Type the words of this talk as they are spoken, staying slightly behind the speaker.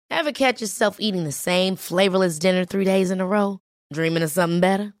Ever catch yourself eating the same flavorless dinner 3 days in a row? Dreaming of something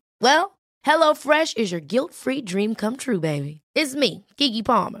better? Well, HelloFresh is your guilt-free dream come true, baby. It's me, Keke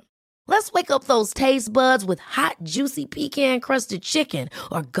Palmer. Let's wake up those taste buds with hot, juicy pecan-crusted chicken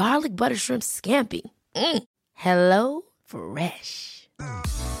or garlic butter shrimp scampi. Hello Fresh.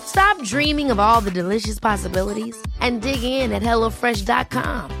 Stop dreaming of all the delicious possibilities and dig in at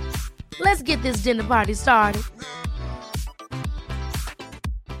HelloFresh.com. Let's get this dinner party started.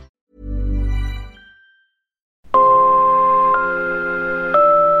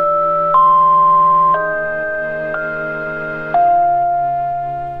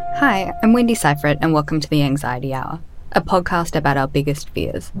 Hi, I'm Wendy Seifert and welcome to The Anxiety Hour, a podcast about our biggest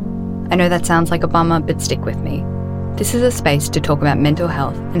fears. I know that sounds like a bummer, but stick with me. This is a space to talk about mental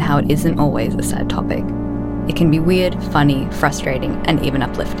health and how it isn't always a sad topic. It can be weird, funny, frustrating, and even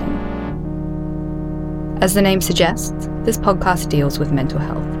uplifting. As the name suggests, this podcast deals with mental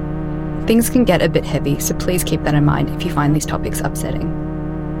health. Things can get a bit heavy, so please keep that in mind if you find these topics upsetting.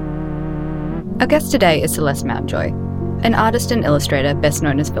 Our guest today is Celeste Mountjoy, an artist and illustrator best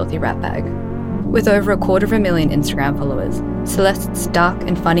known as Filthyratbag. With over 250,000 Instagram followers, Celeste's dark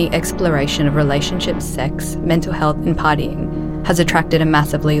and funny exploration of relationships, sex, mental health and partying has attracted a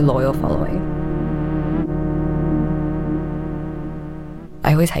massively loyal following.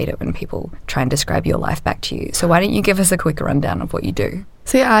 I always hate it when people try and describe your life back to you, so why don't you give us a quick rundown of what you do?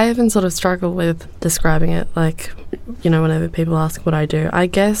 See, I even sort of struggle with describing it, like, whenever people ask what I do. I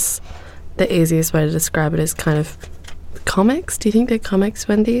guess the easiest way to describe it is kind of comics. Do you think they're comics,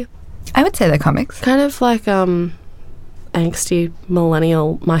 Wendy? I would say they're comics. Kind of like angsty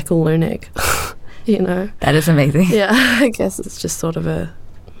millennial Michael Lunick, That is amazing. Yeah, I guess it's just sort of a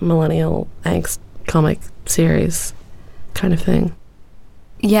millennial angst comic series kind of thing.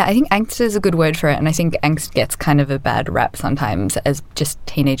 Yeah, I think angst is a good word for it, and I think angst gets kind of a bad rap sometimes as just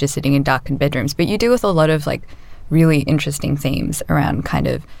teenagers sitting in darkened bedrooms. But you deal with a lot of really interesting themes around kind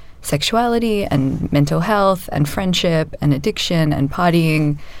of sexuality and mental health and friendship and addiction and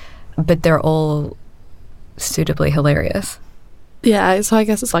partying, but they're all suitably hilarious. Yeah, so I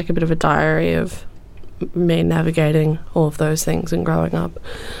guess it's like a bit of a diary of me navigating all of those things and growing up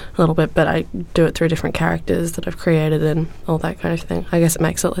a little bit, but I do it through different characters that I've created and all that kind of thing. I guess it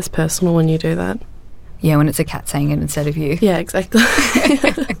makes it less personal when you do that. Yeah, when it's a cat saying it instead of you. Yeah, exactly.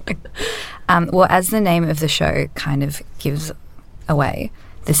 Well, as the name of the show kind of gives away,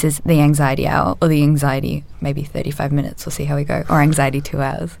 this is The Anxiety Hour, or The Anxiety, maybe 35 minutes, we'll see how we go, or Anxiety 2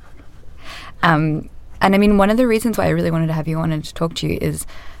 hours. And I mean, one of the reasons why I really wanted to have you on and to talk to you is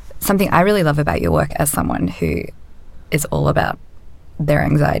something I really love about your work as someone who is all about their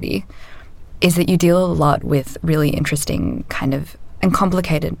anxiety, is that you deal a lot with really interesting kind of and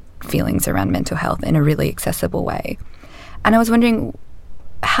complicated feelings around mental health in a really accessible way. And I was wondering,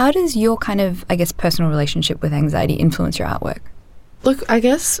 how does your kind of, I guess, personal relationship with anxiety influence your artwork? Look, I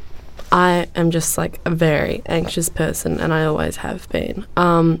guess I am just a very anxious person, and I always have been.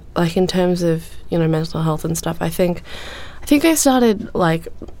 In terms of, mental health and stuff, I think I started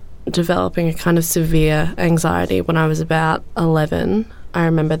developing a kind of severe anxiety when I was about 11. I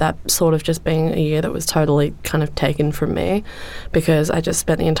remember that sort of just being a year that was totally kind of taken from me, because I just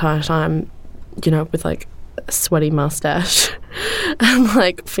spent the entire time, with a sweaty mustache and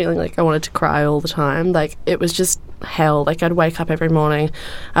feeling like I wanted to cry all the time. It was just hell. I'd wake up every morning,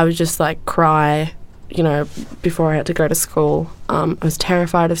 I would just cry, before I had to go to school. I was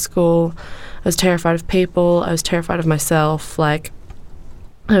terrified of school, I was terrified of people, I was terrified of myself. I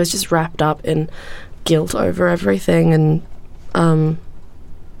was just wrapped up in guilt over everything, and I'd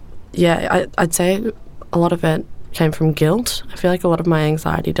say a lot of it came from guilt. I feel like a lot of my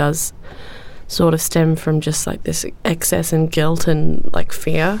anxiety does sort of stem from just this excess in guilt and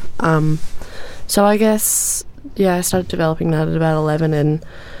fear. So I guess, I started developing that at about 11, and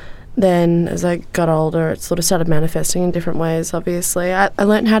then as I got older, it sort of started manifesting in different ways, obviously. I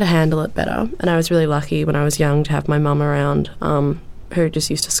learned how to handle it better, and I was really lucky when I was young to have my mum around, who just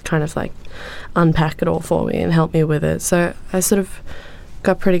used to kind of unpack it all for me and help me with it. So I sort of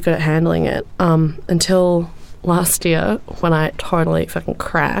got pretty good at handling it until last year, when I totally fucking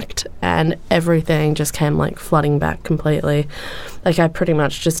cracked and everything just came flooding back completely. I pretty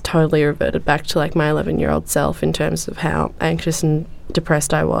much just totally reverted back to my 11-year-old self in terms of how anxious and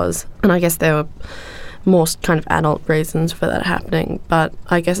depressed I was. And I guess there were more kind of adult reasons for that happening, but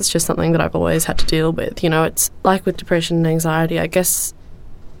I guess it's just something that I've always had to deal with. It's like with depression and anxiety, I guess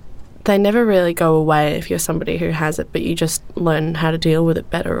they never really go away if you're somebody who has it, but you just learn how to deal with it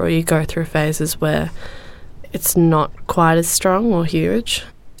better, or you go through phases where it's not quite as strong or huge.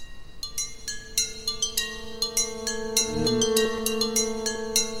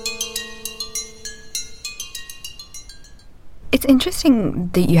 It's interesting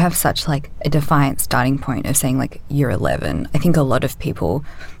that you have such like a defiant starting point of saying like you're 11. I think a lot of people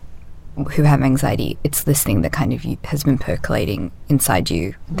who have anxiety, it's this thing that kind of has been percolating inside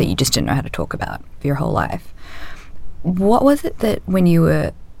you that you just didn't know how to talk about for your whole life. What was it that when you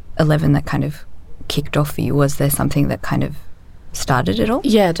were 11 that kind of kicked off for you? Was there something that kind of started it all?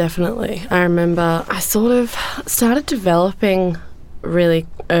 Yeah, definitely. I remember I sort of started developing really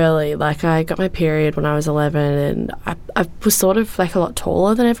early. Like, I got my period when I was 11, and I was sort of like a lot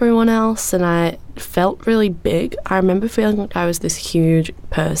taller than everyone else, and I felt really big. I remember feeling like I was this huge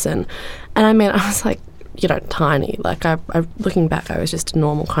person, and I mean, I was like, you know, tiny. Like, I looking back, I was just a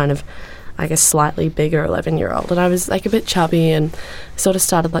normal kind of, I guess, slightly bigger 11-year-old, and I was like a bit chubby, and sort of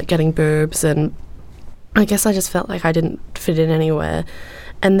started like getting boobs, and I guess I just felt like I didn't fit in anywhere.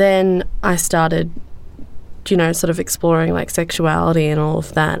 And then I started, you know, sort of exploring like sexuality and all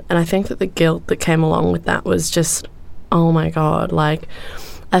of that, and I think that the guilt that came along with that was just, oh my god, like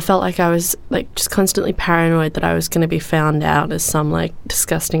I felt like I was like just constantly paranoid that I was going to be found out as some like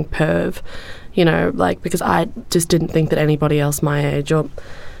disgusting perv, you know, like, because I just didn't think that anybody else my age or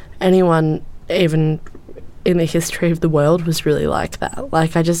anyone even in the history of the world was really like that.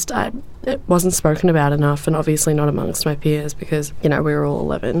 Like, it wasn't spoken about enough, and obviously not amongst my peers because, you know, we were all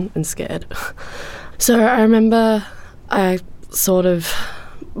 11 and scared. So I remember I sort of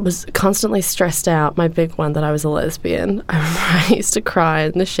was constantly stressed out. My big one, that I was a lesbian. I remember I used to cry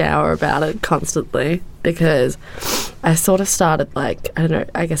in the shower about it constantly because I sort of started like, I don't know,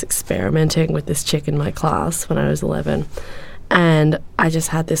 I guess experimenting with this chick in my class when I was 11. And I just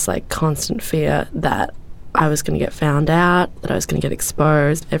had this like constant fear that I was going to get found out, that I was going to get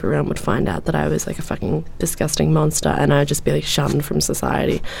exposed, everyone would find out that I was like a fucking disgusting monster, and I would just be like shunned from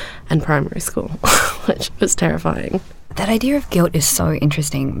society and primary school, which was terrifying. That idea of guilt is so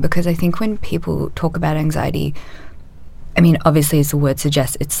interesting because I think when people talk about anxiety, I mean, obviously as the word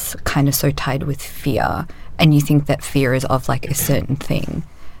suggests, it's kind of so tied with fear, and you think that fear is of like a certain thing.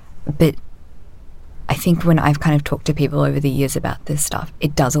 But I think when I've kind of talked to people over the years about this stuff,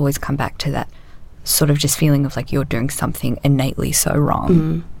 it does always come back to that sort of just feeling of like you're doing something innately so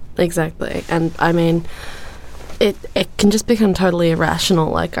wrong. Exactly. And I mean, it can just become totally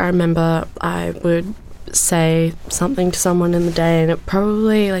irrational. Like, I remember I would say something to someone in the day, and it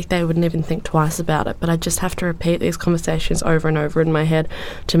probably, like, they wouldn't even think twice about it, but I'd just have to repeat these conversations over and over in my head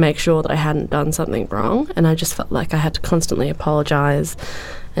to make sure that I hadn't done something wrong. And I just felt like I had to constantly apologise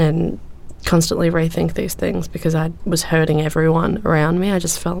and constantly rethink these things because I was hurting everyone around me. I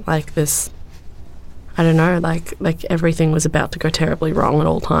just felt like this, I don't know, like everything was about to go terribly wrong at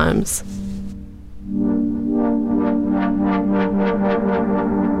all times.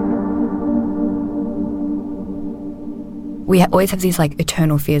 We always have these like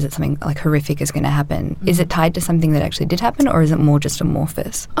eternal fears that something like horrific is going to happen. Is it tied to something that actually did happen, or is it more just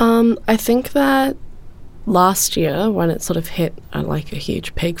amorphous? I think that last year, when it sort of hit like a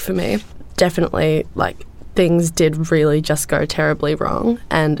huge peak for me, definitely like things did really just go terribly wrong,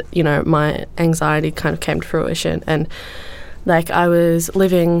 and, you know, my anxiety kind of came to fruition. And like, I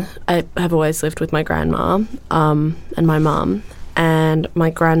have always lived with my grandma and my mum, and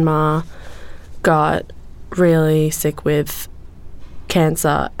my grandma got really sick with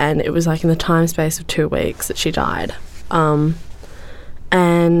cancer, and it was like in the time space of 2 weeks that she died,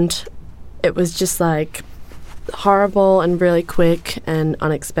 and it was just like horrible and really quick and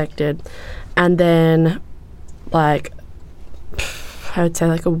unexpected. And then, like, I would say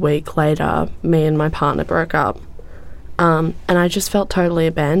like a week later, me and my partner broke up, and I just felt totally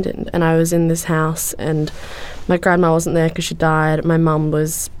abandoned. And I was in this house, and my grandma wasn't there because she died. My mum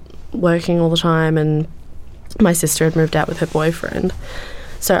was working all the time, and my sister had moved out with her boyfriend.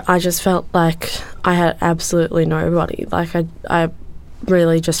 So I just felt like I had absolutely nobody. Like, I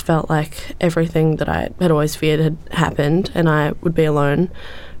really just felt like everything that I had always feared had happened, and I would be alone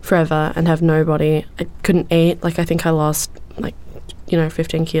forever and have nobody. I couldn't eat. Like, I think I lost like, you know,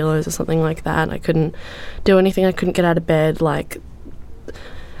 15 kilos or something like that. I couldn't do anything. I couldn't get out of bed. Like,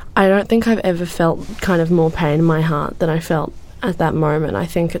 I don't think I've ever felt kind of more pain in my heart than I felt at that moment. I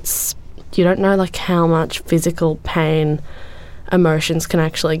think you don't know like how much physical pain emotions can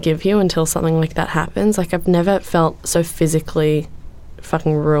actually give you until something like that happens. Like, I've never felt so physically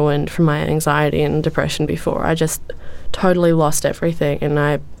fucking ruined from my anxiety and depression before. I just totally lost everything, and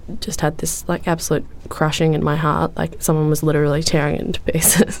I just had this like absolute crushing in my heart, like someone was literally tearing it into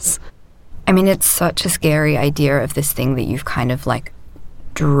pieces. I mean, it's such a scary idea of this thing that you've kind of like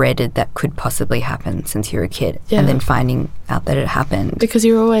dreaded that could possibly happen since you were a kid, and then finding out that it happened. Because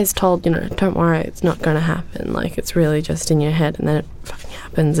you're always told, you know, don't worry, it's not going to happen. Like, it's really just in your head, and then it fucking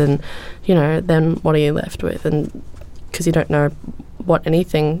happens, and, you know, then what are you left with? And because you don't know what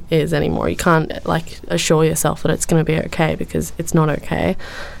anything is anymore. You can't like assure yourself that it's going to be okay, because it's not okay,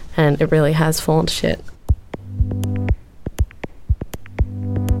 and it really has fallen to shit.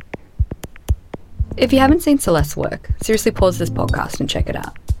 If you haven't seen Celeste's work, seriously pause this podcast and check it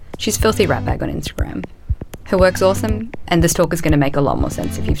out. She's Filthyratbag on Instagram. Her work's awesome, and this talk is going to make a lot more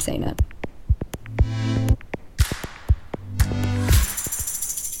sense if you've seen it.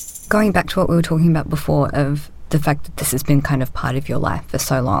 Going back to what we were talking about before, of the fact that this has been kind of part of your life for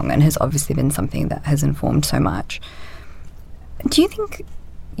so long and has obviously been something that has informed so much. Do you think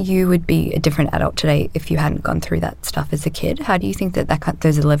you would be a different adult today if you hadn't gone through that stuff as a kid? How do you think that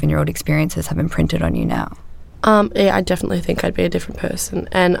those 11-year-old experiences have imprinted on you now? Yeah, I definitely think I'd be a different person.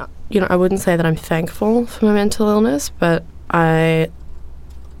 And, I wouldn't say that I'm thankful for my mental illness, but I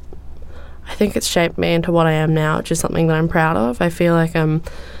think it's shaped me into what I am now, which is something that I'm proud of. I feel like I'm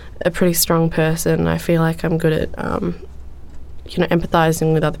a pretty strong person. I feel like I'm good at,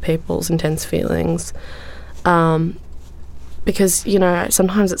 empathizing with other people's intense feelings. Because,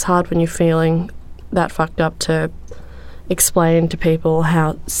 sometimes it's hard when you're feeling that fucked up to explain to people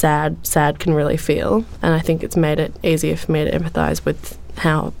how sad can really feel. And I think it's made it easier for me to empathise with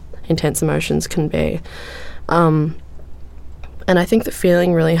how intense emotions can be. And I think that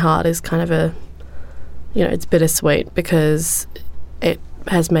feeling really hard is kind of it's bittersweet, because it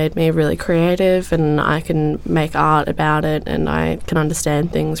has made me really creative, and I can make art about it, and I can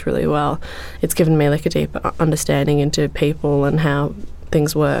understand things really well. It's given me like a deep understanding into people and how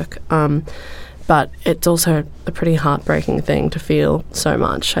things work. But it's also a pretty heartbreaking thing to feel so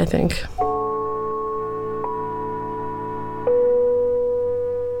much, I think.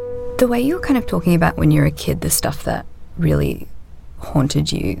 The way you were kind of talking about when you were a kid, the stuff that really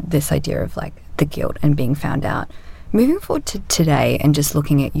haunted you, this idea of like the guilt and being found out. Moving forward to today and just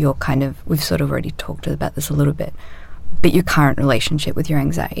looking at your kind of, we've sort of already talked about this a little bit, but your current relationship with your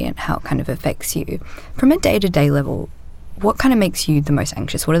anxiety and how it kind of affects you. From a day-to-day level, what kind of makes you the most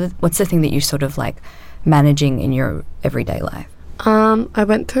anxious? What's the thing that you're sort of like managing in your everyday life? I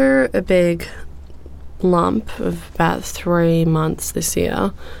went through a big lump of about 3 months this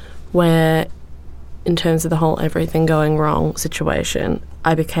year where, in terms of the whole everything going wrong situation,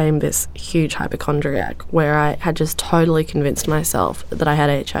 I became this huge hypochondriac where I had just totally convinced myself that I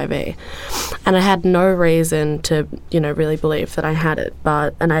had HIV. And I had no reason to, really believe that I had it.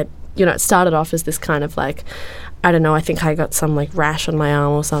 It started off as this kind of like, I don't know, I think I got some like rash on my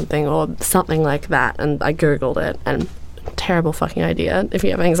arm or something like that. And I Googled it, and terrible fucking idea. If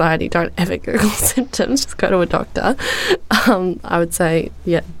you have anxiety, don't ever Google symptoms. Just go to a doctor. I would say,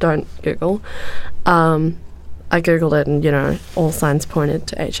 don't Google. I Googled it, and, all signs pointed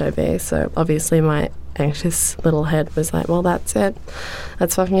to HIV. So obviously my anxious little head was like, well, that's it.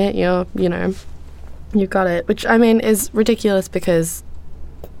 That's fucking it. You've got it. Which, I mean, is ridiculous, because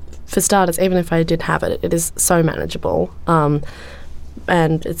for starters, even if I did have it, it is so manageable.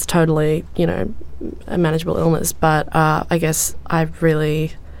 And it's totally, a manageable illness. But I guess I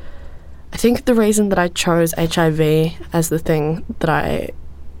think the reason that I chose HIV as the thing that I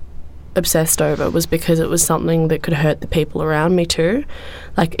obsessed over was because it was something that could hurt the people around me too.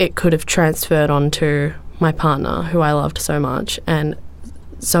 Like, it could have transferred onto my partner, who I loved so much. And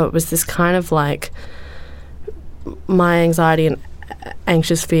so it was this kind of like, my anxiety and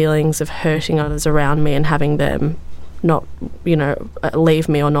anxious feelings of hurting others around me and having them not, leave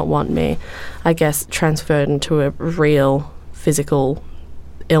me or not want me, I guess transferred into a real physical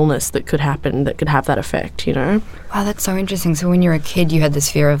illness that could happen, that could have that effect, Wow, that's so interesting. So when you were a kid, you had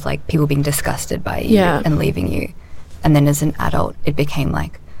this fear of like people being disgusted by you and leaving you, and then as an adult it became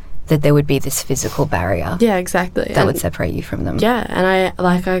like that there would be this physical barrier that would separate you from them. And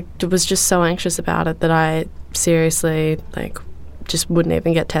I was just so anxious about it that I seriously just wouldn't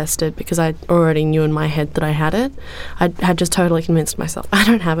even get tested, because I already knew in my head that I had it. I had just totally convinced myself I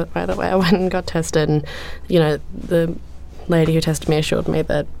don't have it, by the way. I went and got tested, and the lady who tested me assured me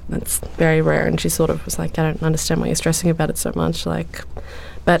that it's very rare, and she sort of was like, I don't understand why you're stressing about it so much.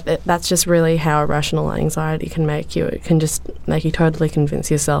 But that's just really how irrational anxiety can make you. It can just make you totally convince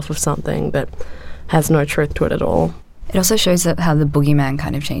yourself of something that has no truth to it at all. It also shows that how the boogeyman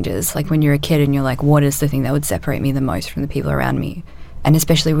kind of changes. Like when you're a kid and you're like, what is the thing that would separate me the most from the people around me? And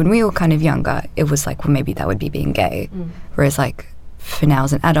especially when we were kind of younger, it was like, well, maybe that would be being gay. Whereas like for now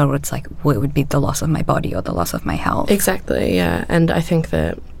as an adult, it's like, well, it would be the loss of my body or the loss of my health. Exactly, yeah. And I think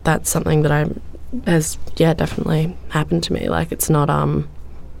that that's something that has definitely happened to me. Like, it's not,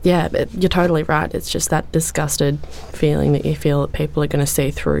 you're totally right. It's just that disgusted feeling that you feel that people are going to see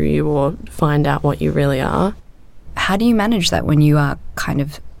through you or find out what you really are. How do you manage that when you are kind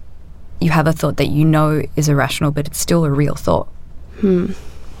of you have a thought that you know is irrational, but it's still a real thought?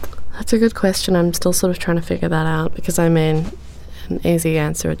 That's a good question. I'm still sort of trying to figure that out, because I mean, an easy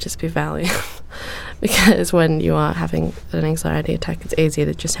answer would just be value. Because when you are having an anxiety attack, it's easier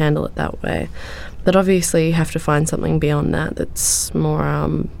to just handle it that way. But obviously you have to find something beyond that that's more,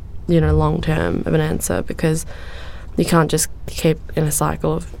 long-term of an answer, because you can't just keep in a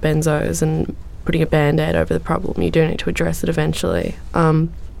cycle of benzos and putting a Band-Aid over the problem. You do need to address it eventually. I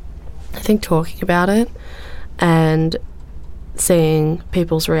think talking about it and seeing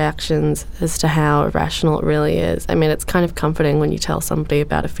people's reactions as to how irrational it really is. I mean, it's kind of comforting when you tell somebody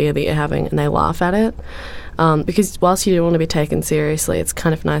about a fear that you're having and they laugh at it. Because whilst you do want to be taken seriously, it's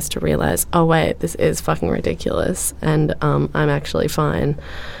kind of nice to realise, oh wait, this is fucking ridiculous, and I'm actually fine.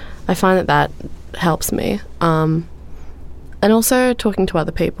 I find that helps me. And also talking to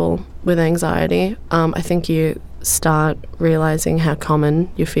other people with anxiety, I think you start realising how common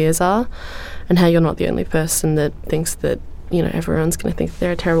your fears are and how you're not the only person that thinks that, everyone's going to think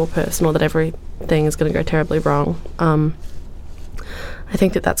they're a terrible person or that everything is going to go terribly wrong. I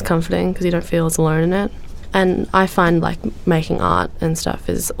think that that's comforting because you don't feel as alone in it. And I find like making art and stuff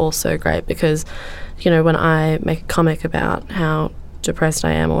is also great because, when I make a comic about how depressed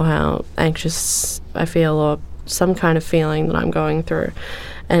I am or how anxious I feel or some kind of feeling that I'm going through,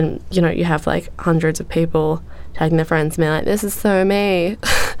 and, you have like hundreds of people tagging their friends and being like, this is so me.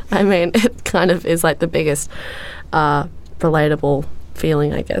 I mean, it kind of is like the biggest relatable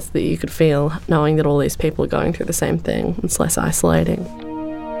feeling, I guess, that you could feel, knowing that all these people are going through the same thing. It's less isolating.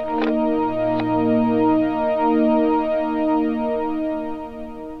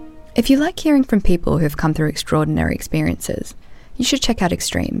 If you like hearing from people who have come through extraordinary experiences, you should check out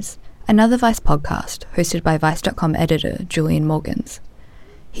Extremes, another Vice podcast hosted by Vice.com editor Julian Morgans.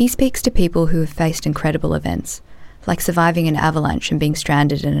 He speaks to people who have faced incredible events, like surviving an avalanche and being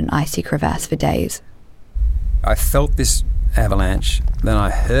stranded in an icy crevasse for days. I felt this avalanche, then I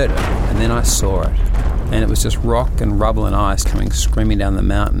heard it, and then I saw it. And it was just rock and rubble and ice coming screaming down the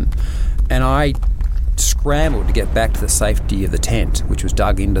mountain. And I scrambled to get back to the safety of the tent, which was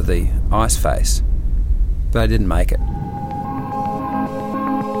dug into the ice face. But I didn't make it.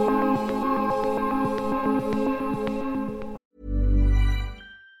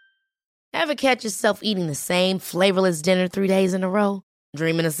 Ever catch yourself eating the same flavorless dinner 3 days in a row?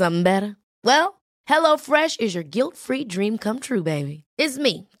 Dreaming of something better? Well, HelloFresh is your guilt-free dream come true, baby. It's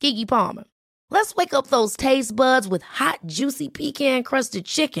me, Keke Palmer. Let's wake up those taste buds with hot, juicy pecan-crusted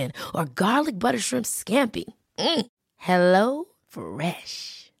chicken or garlic butter shrimp scampi. Hello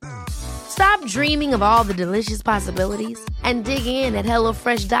Fresh. Stop dreaming of all the delicious possibilities and dig in at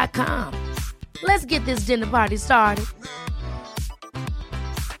HelloFresh.com. Let's get this dinner party started.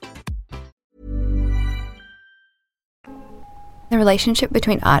 The relationship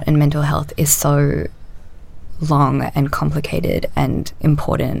between art and mental health is so long and complicated and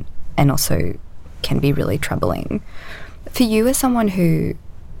important, and also can be really troubling. For you, as someone who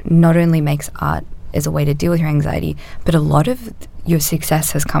not only makes art as a way to deal with your anxiety, but a lot of your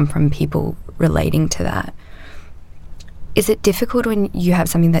success has come from people relating to that. Is it difficult when you have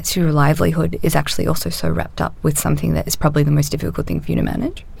something that's your livelihood is actually also so wrapped up with something that is probably the most difficult thing for you to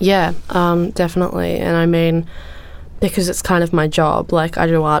manage? Yeah, definitely. And I mean, because it's kind of my job, like I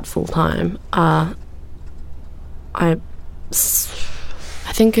do art full time, I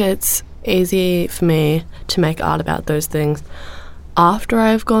think it's easy for me to make art about those things after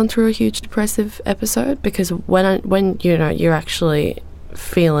I've gone through a huge depressive episode, because when you're actually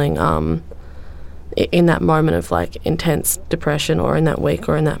feeling in that moment of like intense depression, or in that week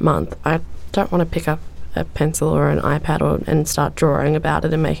or in that month, I don't want to pick up a pencil or an iPad and start drawing about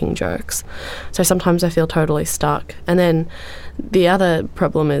it and making jokes. So sometimes I feel totally stuck. And then the other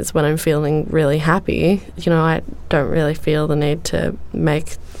problem is when I'm feeling really happy, I don't really feel the need to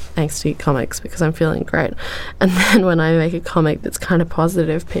make angsty comics because I'm feeling great. And then when I make a comic that's kind of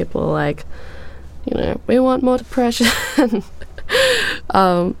positive, people are like, we want more depression.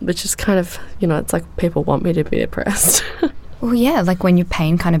 Which is kind of, it's like people want me to be depressed. Well, yeah, like when your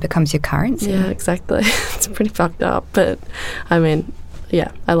pain kind of becomes your currency. Yeah, exactly. It's pretty fucked up, but I mean,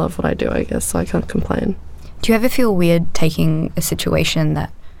 yeah, I love what I do, I guess, so I can't complain. Do you ever feel weird taking a situation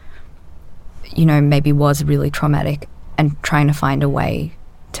that, maybe was really traumatic and trying to find a way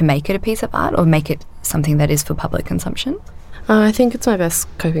to make it a piece of art or make it something that is for public consumption? I think it's my best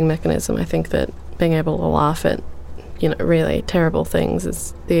coping mechanism. I think that being able to laugh at, really terrible things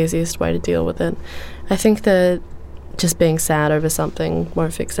is the easiest way to deal with it. I think that just being sad over something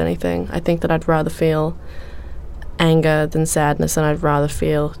won't fix anything. I think that I'd rather feel anger than sadness, and I'd rather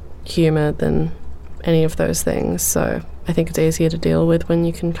feel humour than any of those things. So I think it's easier to deal with when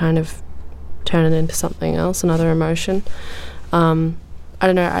you can kind of turn it into something else, another emotion. I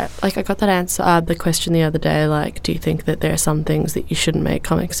don't know, I got that answer, the question the other day, like, do you think that there are some things that you shouldn't make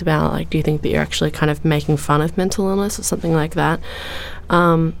comics about? Like, do you think that you're actually kind of making fun of mental illness or something like that?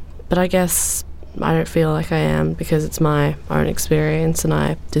 But I guess I don't feel like I am, because it's my own experience and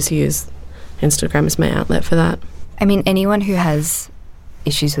I just use Instagram as my outlet for that. I mean, anyone who has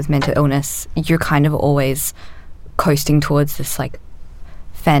issues with mental illness, you're kind of always coasting towards this, like,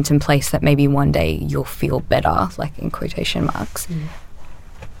 phantom place that maybe one day you'll feel better, like in quotation marks.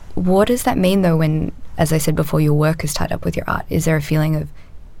 What does that mean, though, when, as I said before, your work is tied up with your art? Is there a feeling of,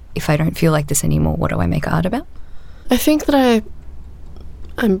 if I don't feel like this anymore, what do I make art about? I think that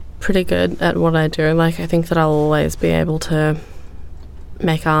I'm pretty good at what I do. Like, I think that I'll always be able to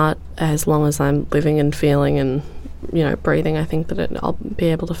make art as long as I'm living and feeling and, you know, breathing. I think that I'll be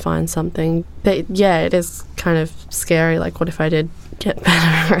able to find something. But, yeah, it is kind of scary. Like, what if I did get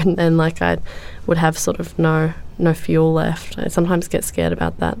better and then, like, I would have sort of no fuel left? I sometimes get scared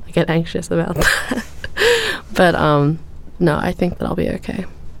about that. I get anxious about that. But, no, I think that I'll be okay.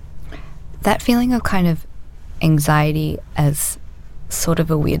 That feeling of kind of anxiety as sort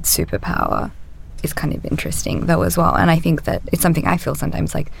of a weird superpower is kind of interesting, though, as well. And I think that it's something I feel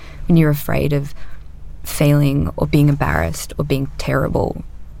sometimes, like, when you're afraid of failing or being embarrassed or being terrible,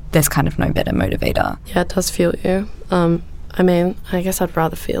 there's kind of no better motivator. Yeah, it does fuel you. I mean, I guess I'd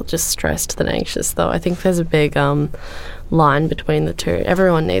rather feel just stressed than anxious, though. I think there's a big line between the two.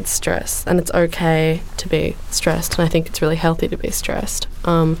 Everyone needs stress, and it's okay to be stressed, and I think it's really healthy to be stressed.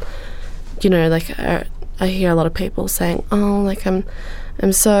 You know, like, I hear a lot of people saying, oh, like, I'm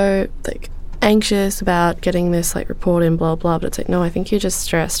so, like, anxious about getting this, like, report in, blah, blah, but it's like, no, I think you're just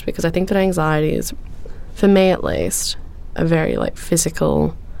stressed, because I think that anxiety is, for me at least, a very, like,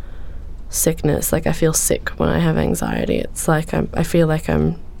 physical sickness. Like, I feel sick when I have anxiety. It's like I feel like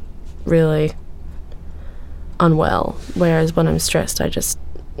I'm really unwell, whereas when I'm stressed, I just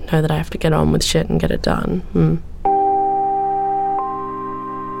know that I have to get on with shit and get it done.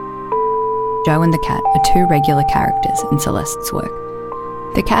 Joe and the cat are two regular characters in Celeste's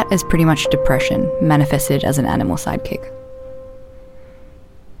work. The cat is pretty much depression manifested as an animal sidekick.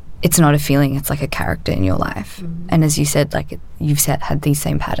 It's not a feeling, it's like a character in your life. And as you said, like, you've had these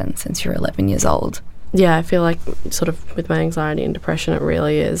same patterns since you were 11 years old. Yeah, I feel like sort of with my anxiety and depression, it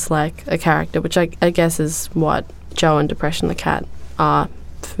really is like a character, which I guess is what Joe and Depression the cat are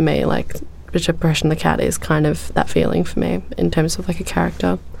for me. Like, Depression the cat is kind of that feeling for me in terms of, like, a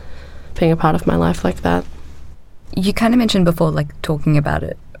character being a part of my life like that. You kind of mentioned before, like, talking about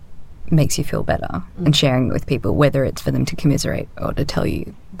it makes you feel better and sharing it with people, whether it's for them to commiserate or to tell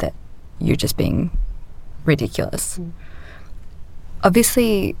you that you're just being ridiculous.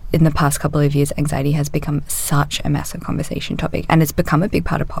 Obviously, in the past couple of years, anxiety has become such a massive conversation topic, and it's become a big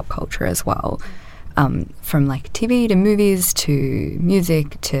part of pop culture as well, from, like, TV to movies to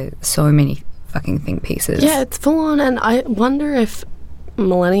music to so many fucking think pieces. Yeah, it's full on, and I wonder if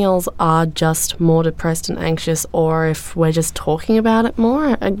millennials are just more depressed and anxious, or if we're just talking about it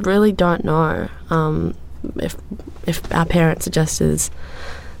more. I really don't know if our parents are just as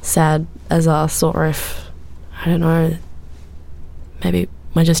sad as us, or if, I don't know, maybe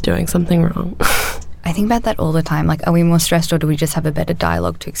we're just doing something wrong. I think about that all the time. Like, are we more stressed, or do we just have a better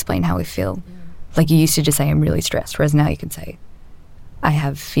dialogue to explain how we feel? Like, you used to just say, I'm really stressed, whereas now you can say, I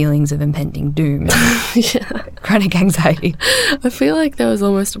have feelings of impending doom and chronic anxiety. I feel like there was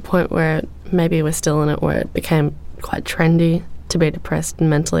almost a point where, maybe we're still in it, where it became quite trendy to be depressed and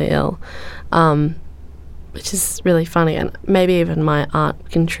mentally ill, which is really funny, and maybe even my art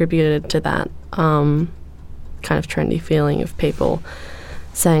contributed to that kind of trendy feeling of people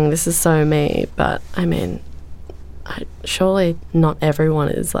saying, this is so me. But I mean, surely not everyone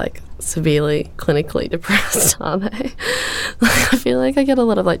is, like, severely clinically depressed, are they? Like, I feel like I get a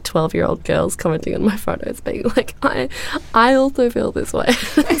lot of, like, 12-year-old girls commenting on my photos being like, I also feel this way.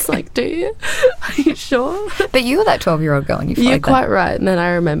 It's like, do you? Are you sure? But you were that 12-year-old girl, and you felt You're like quite that. right. And then I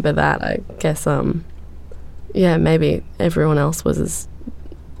remember that. I guess yeah, maybe everyone else was as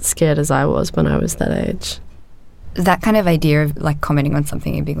scared as I was when I was that age. That kind of idea of, like, commenting on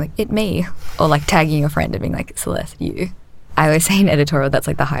something and being like, it me, or, like, tagging your friend and being like, Celeste, you. I always say in editorial that's,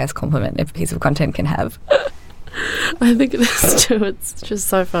 like, the highest compliment a piece of content can have. I think it is too. It's just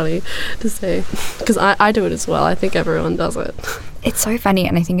so funny to say, because I do it as well. I think everyone does it. It's so funny,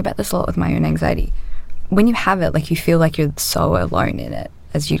 and I think about this a lot with my own anxiety. When you have it, like, you feel like you're so alone in it,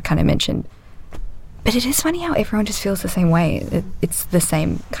 as you kind of mentioned. But it is funny how everyone just feels the same way. It's the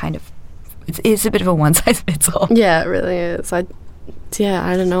same kind of... It's a bit of a one-size-fits-all. Yeah, it really is. I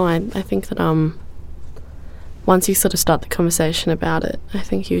don't know. I think that once you sort of start the conversation about it, I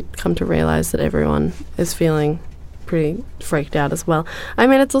think you come to realise that everyone is feeling pretty freaked out as well. I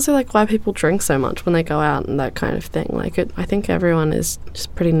mean, it's also like why people drink so much when they go out and that kind of thing. Like, I think everyone is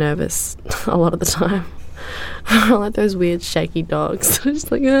just pretty nervous a lot of the time. Like those weird shaky dogs.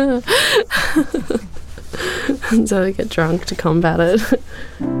 Just like, ah. And so they get drunk to combat it.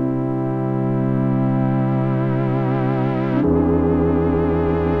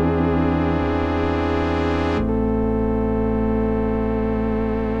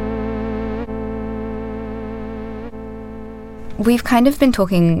 We've kind of been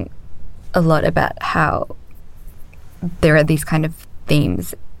talking a lot about how there are these kind of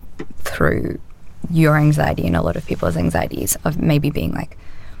themes through your anxiety and a lot of people's anxieties of maybe being like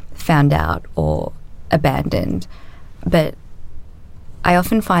found out or abandoned. But I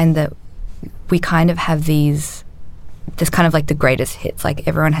often find that we kind of have this kind of like the greatest hits. Like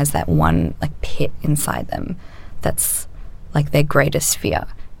everyone has that one like pit inside them that's like their greatest fear.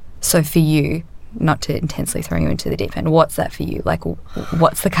 So for you, not to intensely throw you into the deep end, what's that for you? Like,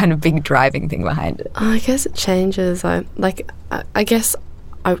 what's the kind of big driving thing behind it? I guess it changes. I guess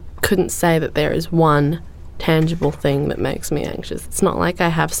I couldn't say that there is one tangible thing that makes me anxious. It's not like I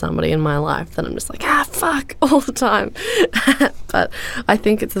have somebody in my life that I'm just like, fuck, all the time. But I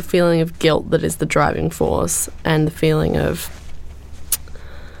think it's the feeling of guilt that is the driving force, and the feeling of,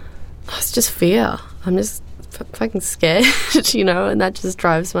 it's just fear. I'm just fucking scared, and that just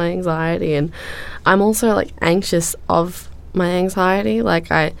drives my anxiety. And I'm also like anxious of my anxiety. Like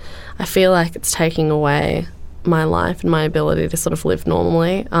I feel like it's taking away my life and my ability to sort of live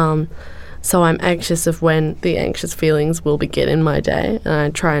normally. So I'm anxious of when the anxious feelings will begin in my day, and I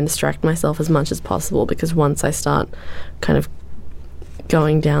try and distract myself as much as possible, because once I start kind of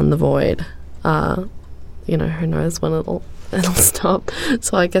going down the void, who knows when it'll stop.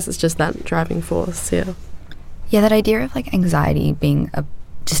 So I guess it's just that driving force. Yeah, that idea of like anxiety being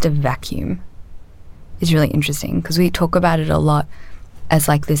just a vacuum is really interesting, because we talk about it a lot as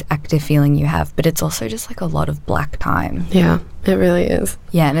like this active feeling you have, but it's also just like a lot of black time. Yeah, it really is.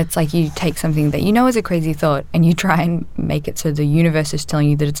 Yeah, and it's like you take something that you know is a crazy thought and you try and make it so the universe is telling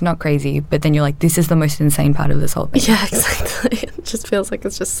you that it's not crazy, but then you're like, this is the most insane part of this whole thing. Yeah, exactly. It just feels like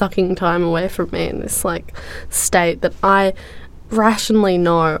it's just sucking time away from me in this like state that I rationally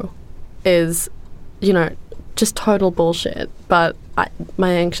know is, just total bullshit, but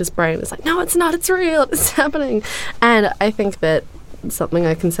my anxious brain is like, no, it's not, it's real, it's happening. And I think that something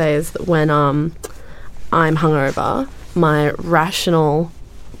I can say is that when I'm hungover, my rational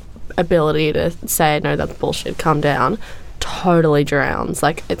ability to say, no, that's bullshit, calm down, totally drowns.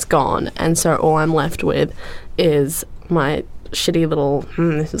 Like, it's gone. And so all I'm left with is my shitty little,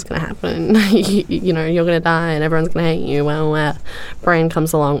 this is going to happen, you're going to die and everyone's going to hate you, brain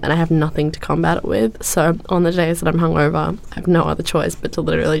comes along, and I have nothing to combat it with. So on the days that I'm hungover, I have no other choice but to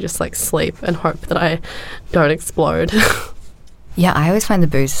literally just like sleep and hope that I don't explode. Yeah, I always find the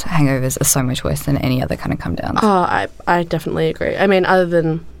booze hangovers are so much worse than any other kind of come downs. Oh, I definitely agree. I mean, other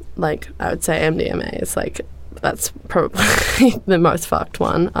than like, I would say MDMA is like, that's probably the most fucked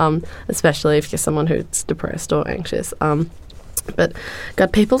one, especially if you're someone who's depressed or anxious. But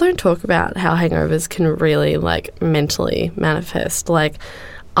God, people don't talk about how hangovers can really like mentally manifest. Like,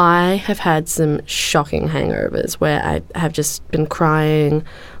 I have had some shocking hangovers where I have just been crying,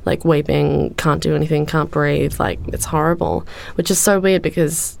 like weeping, can't do anything, can't breathe. Like, it's horrible, which is so weird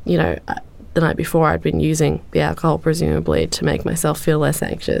because, the night before I'd been using the alcohol presumably to make myself feel less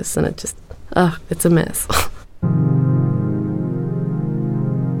anxious, and it just, it's a mess.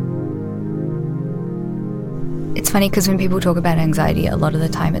 It's funny because when people talk about anxiety, a lot of the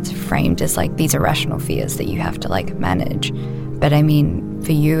time it's framed as like these irrational fears that you have to like manage. But I mean,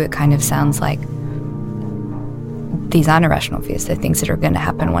 for you, it kind of sounds like these aren't irrational fears. They're things that are going to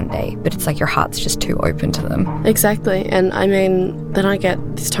happen one day, but it's like your heart's just too open to them. Exactly. And I mean, then I get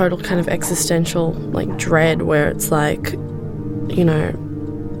this total kind of existential like dread where it's like,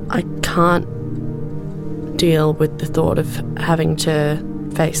 I can't deal with the thought of having to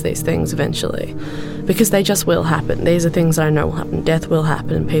face these things eventually, because they just will happen. These are things I know will happen. Death will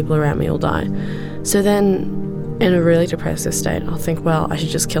happen and people around me will die. So then in a really depressive state, I'll think, well, I should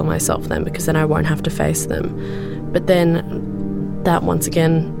just kill myself then, because then I won't have to face them. But then that once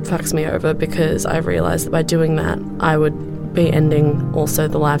again fucks me over, because I realised that by doing that, I would be ending also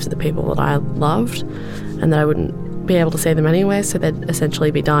the lives of the people that I loved, and that I wouldn't be able to see them anyway, so they'd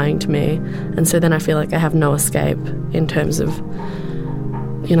essentially be dying to me. And so then I feel like I have no escape in terms of,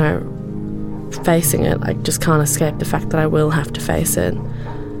 facing it. I just can't escape the fact that I will have to face it.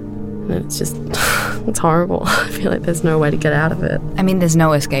 And it's just it's horrible. I feel like there's no way to get out of it. I mean, there's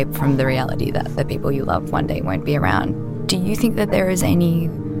no escape from the reality that the people you love one day won't be around. Do you think that there is any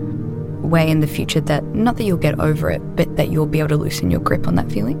way in the future that, not that you'll get over it, but that you'll be able to loosen your grip on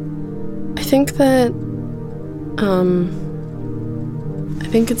that feeling? I think that, I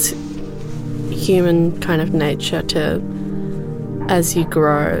think it's human kind of nature to, as you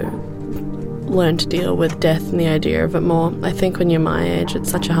grow, learn to deal with death and the idea of it more. I think when you're my age,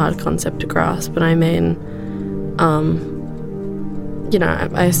 it's such a hard concept to grasp, but I mean, you know,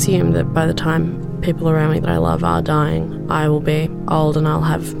 I assume that by the time people around me that I love are dying, I will be old and I'll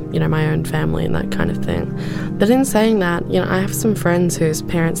have, you know, my own family and that kind of thing. But in saying that, you know, I have some friends whose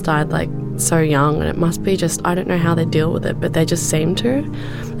parents died like so young, and it must be just, I don't know how they deal with it, but they just seem to.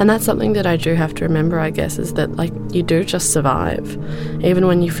 And that's something that I do have to remember, I guess, is that like you do just survive. Even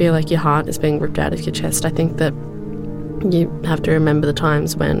when you feel like your heart is being ripped out of your chest, I think that you have to remember the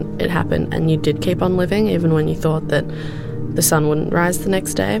times when it happened and you did keep on living, even when you thought that the sun wouldn't rise the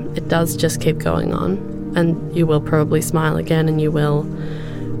next day. It does just keep going on, and you will probably smile again, and you will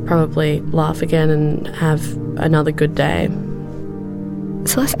probably laugh again and have another good day.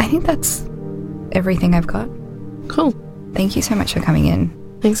 Celeste, I think that's everything I've got. Cool. Thank you so much for coming in.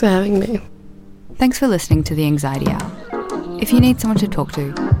 Thanks for having me. Thanks for listening to The Anxiety Hour. If you need someone to talk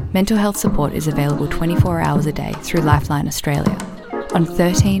to, mental health support is available 24 hours a day through Lifeline Australia on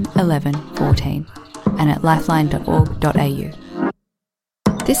 13 11 14 and at lifeline.org.au.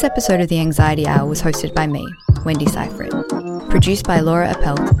 This episode of The Anxiety Hour was hosted by me, Wendy Seifert, produced by Laura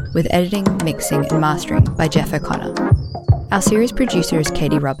Appelt, with editing, mixing and mastering by Jeff O'Connor. Our series producer is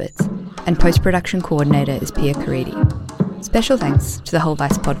Katie Roberts, and post-production coordinator is Pia Caridi. Special thanks to the Whole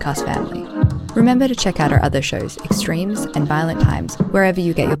Vice podcast family. Remember to check out our other shows, Extremes and Violent Times, wherever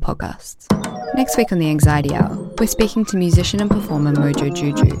you get your podcasts. Next week on The Anxiety Hour, we're speaking to musician and performer Mojo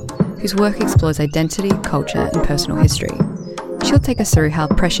Juju, whose work explores identity, culture and personal history. She'll take us through how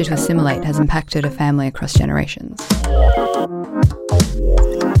pressure to assimilate has impacted her family across generations.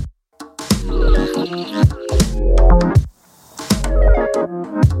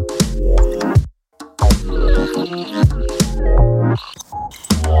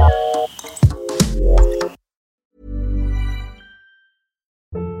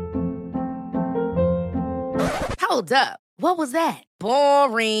 Hold up. What was that?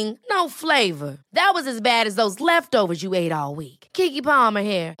 Boring. No flavor. That was as bad as those leftovers you ate all week. Keke Palmer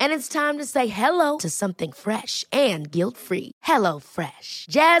here, and it's time to say hello to something fresh and guilt-free. Hello Fresh.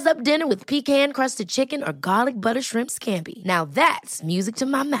 Jazz up dinner with pecan-crusted chicken or garlic butter shrimp scampi. Now that's music to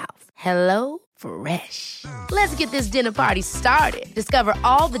my mouth. Hello Fresh. Let's get this dinner party started. Discover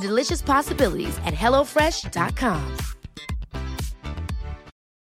all the delicious possibilities at HelloFresh.com.